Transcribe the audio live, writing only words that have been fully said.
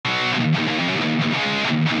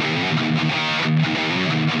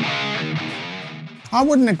I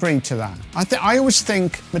wouldn't agree to that. I always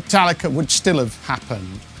think Metallica would still have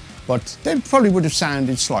happened, but they probably would have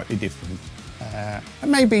sounded slightly different.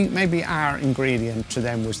 And maybe our ingredient to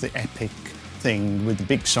them was the epic thing with the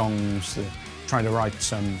big songs, trying to write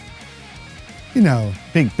some, you know,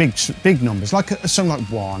 big numbers. Like a song like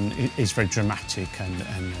One is very dramatic, and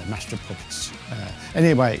Master of Puppets.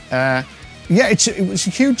 Anyway, yeah, it was a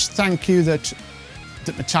huge thank you that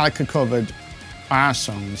Metallica covered our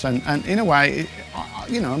songs, and in a way,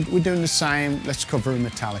 you know, we're doing the same. Let's cover a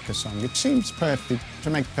Metallica song. It seems perfect, to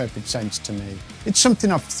make perfect sense to me. It's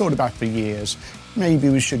something I've thought about for years. Maybe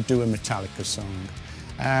we should do a Metallica song.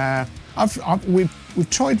 We've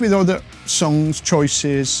tried with other songs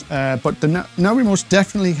choices, but the No Remorse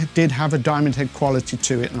definitely did have a Diamond Head quality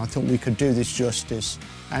to it, and I thought we could do this justice.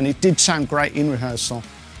 And it did sound great in rehearsal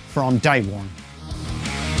from day one.